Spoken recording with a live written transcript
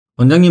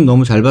원장님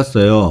너무 잘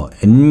봤어요.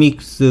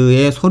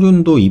 엔믹스의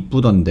서륜도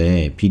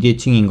이쁘던데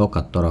비대칭인 것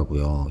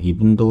같더라고요.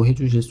 이분도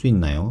해주실 수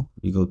있나요?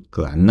 이거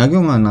그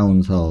안나경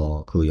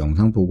아나운서 그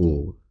영상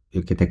보고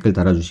이렇게 댓글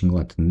달아주신 것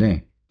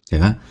같은데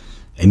제가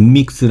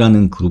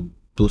엔믹스라는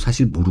그룹도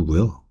사실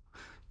모르고요.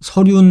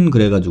 서륜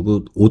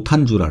그래가지고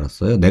오탄 줄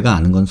알았어요. 내가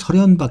아는 건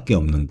설현밖에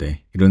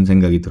없는데 이런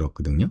생각이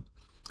들었거든요.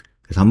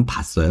 그래서 한번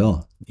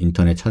봤어요.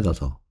 인터넷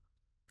찾아서.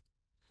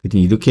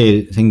 그랬더니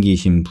이렇게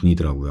생기신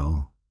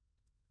분이더라고요.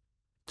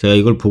 제가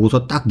이걸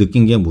보고서 딱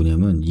느낀 게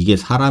뭐냐면 이게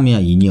사람이야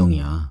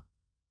인형이야.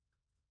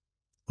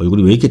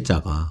 얼굴이 왜 이렇게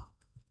작아.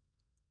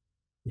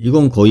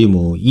 이건 거의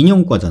뭐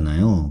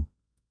인형과잖아요.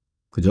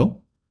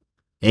 그죠?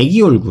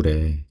 애기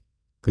얼굴에.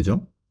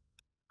 그죠?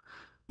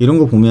 이런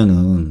거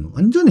보면은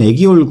완전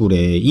애기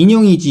얼굴에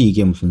인형이지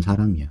이게 무슨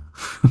사람이야.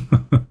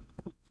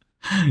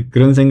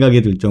 그런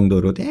생각이 들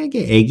정도로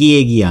되게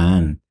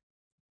애기애기한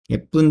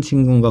예쁜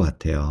친구인 것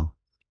같아요.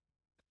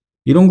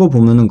 이런 거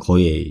보면은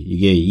거의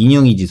이게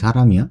인형이지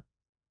사람이야?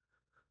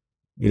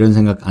 이런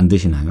생각 안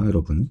드시나요,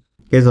 여러분?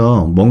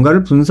 그래서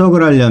뭔가를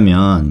분석을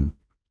하려면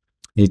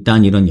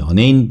일단 이런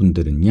연예인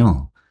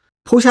분들은요,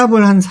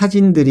 포샵을 한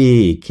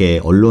사진들이 이렇게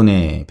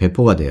언론에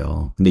배포가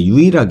돼요. 근데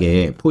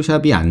유일하게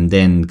포샵이 안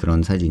된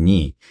그런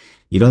사진이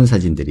이런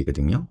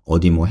사진들이거든요.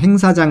 어디 뭐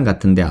행사장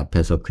같은 데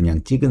앞에서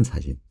그냥 찍은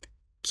사진.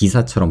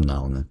 기사처럼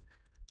나오는.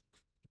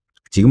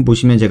 지금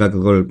보시면 제가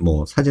그걸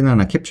뭐 사진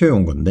하나 캡처해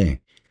온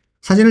건데,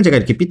 사진을 제가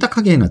이렇게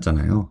삐딱하게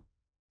해놨잖아요.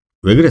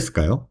 왜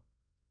그랬을까요?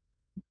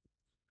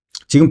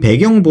 지금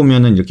배경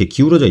보면은 이렇게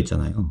기울어져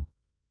있잖아요.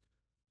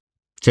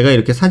 제가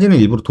이렇게 사진을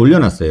일부러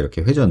돌려놨어요.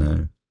 이렇게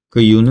회전을.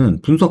 그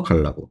이유는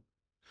분석하려고.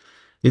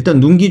 일단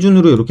눈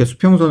기준으로 이렇게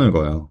수평선을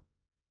그어요.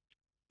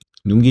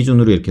 눈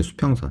기준으로 이렇게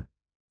수평선.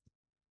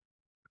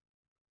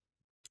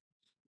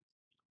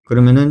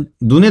 그러면은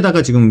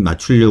눈에다가 지금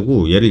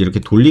맞추려고 얘를 이렇게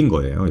돌린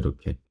거예요.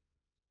 이렇게.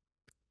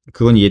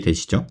 그건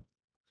이해되시죠?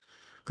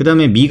 그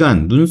다음에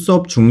미간,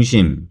 눈썹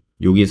중심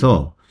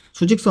여기서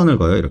수직선을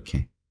그어요.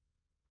 이렇게.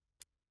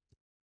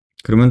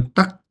 그러면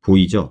딱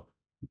보이죠?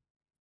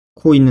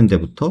 코 있는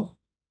데부터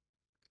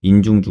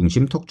인중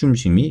중심, 턱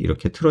중심이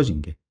이렇게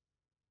틀어진 게.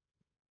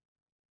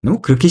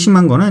 너무 그렇게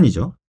심한 건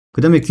아니죠.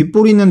 그 다음에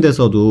귓볼 있는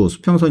데서도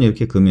수평선이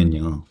이렇게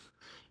그으면요.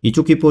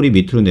 이쪽 귓볼이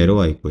밑으로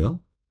내려와 있고요.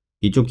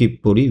 이쪽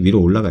귓볼이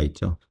위로 올라가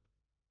있죠.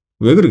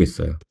 왜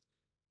그러겠어요?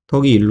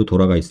 턱이 일로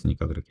돌아가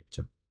있으니까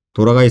그렇겠죠.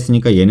 돌아가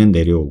있으니까 얘는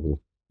내려오고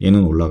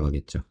얘는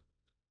올라가겠죠.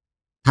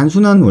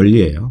 단순한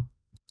원리예요.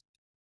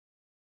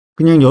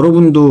 그냥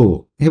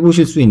여러분도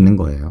해보실 수 있는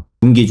거예요.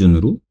 눈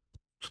기준으로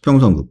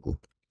수평선 긋고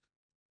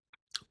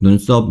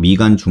눈썹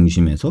미간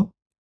중심에서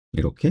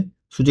이렇게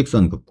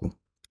수직선 긋고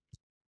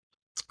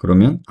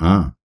그러면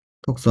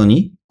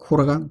턱선이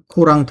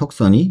코랑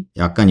턱선이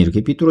약간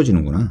이렇게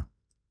삐뚤어지는구나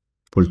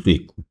볼 수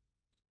있고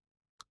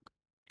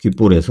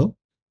귓볼에서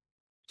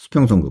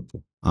수평선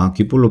긋고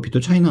귓볼 높이도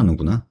차이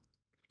나는구나.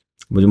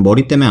 뭐 좀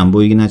머리 때문에 안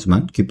보이긴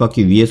하지만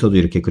귓바퀴 위에서도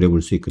이렇게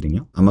그려볼 수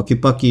있거든요. 아마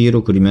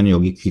귓바퀴로 그리면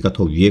여기 귀가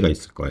더 위에가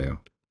있을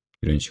거예요.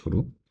 이런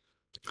식으로.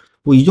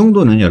 뭐 이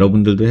정도는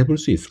여러분들도 해볼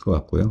수 있을 것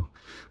같고요.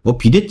 뭐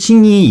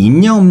비대칭이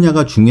있냐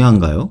없냐가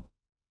중요한가요?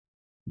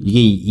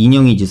 이게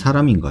인형이지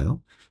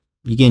사람인가요?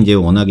 이게 이제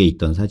워낙에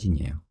있던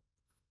사진이에요.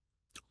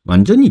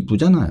 완전히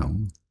이쁘잖아요.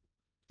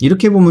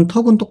 이렇게 보면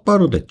턱은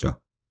똑바로 됐죠.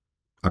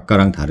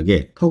 아까랑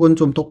다르게 턱은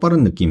좀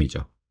똑바른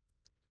느낌이죠.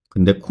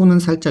 근데 코는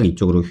살짝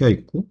이쪽으로 휘어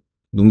있고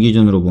눈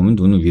기준으로 보면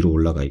눈은 위로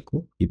올라가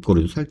있고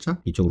입꼬리도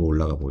살짝 이쪽으로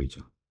올라가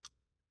보이죠.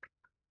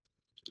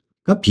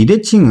 그러니까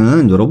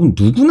비대칭은 여러분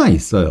누구나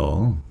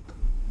있어요.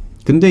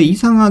 근데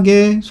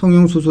이상하게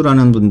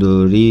성형수술하는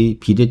분들이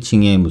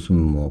비대칭에 무슨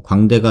뭐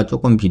광대가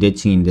조금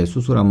비대칭인데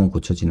수술하면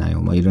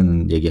고쳐지나요? 뭐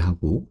이런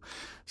얘기하고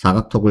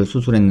사각턱을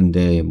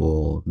수술했는데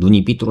뭐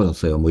눈이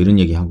삐뚤어졌어요. 뭐 이런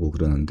얘기하고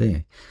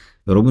그러는데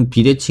여러분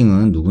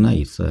비대칭은 누구나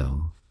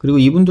있어요. 그리고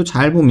이분도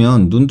잘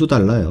보면 눈도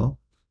달라요.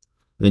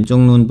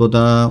 왼쪽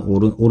눈보다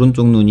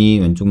오른쪽 눈이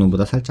왼쪽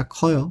눈보다 살짝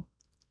커요.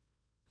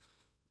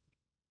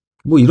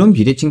 뭐 이런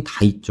비대칭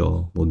다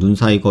있죠. 뭐 눈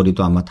사이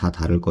거리도 아마 다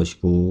다를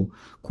것이고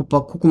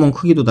콧구멍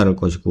크기도 다를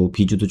것이고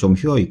비주도 좀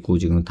휘어 있고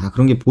지금 다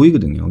그런 게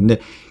보이거든요.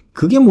 근데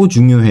그게 뭐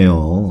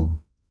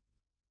중요해요.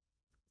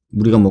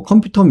 우리가 뭐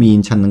컴퓨터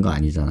미인 찾는 거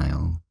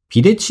아니잖아요.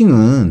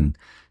 비대칭은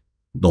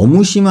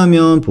너무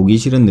심하면 보기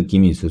싫은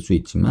느낌이 있을 수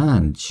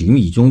있지만 지금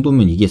이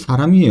정도면 이게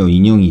사람이에요.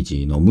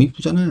 인형이지. 너무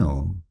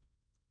이쁘잖아요.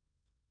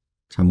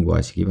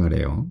 참고하시기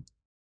바래요.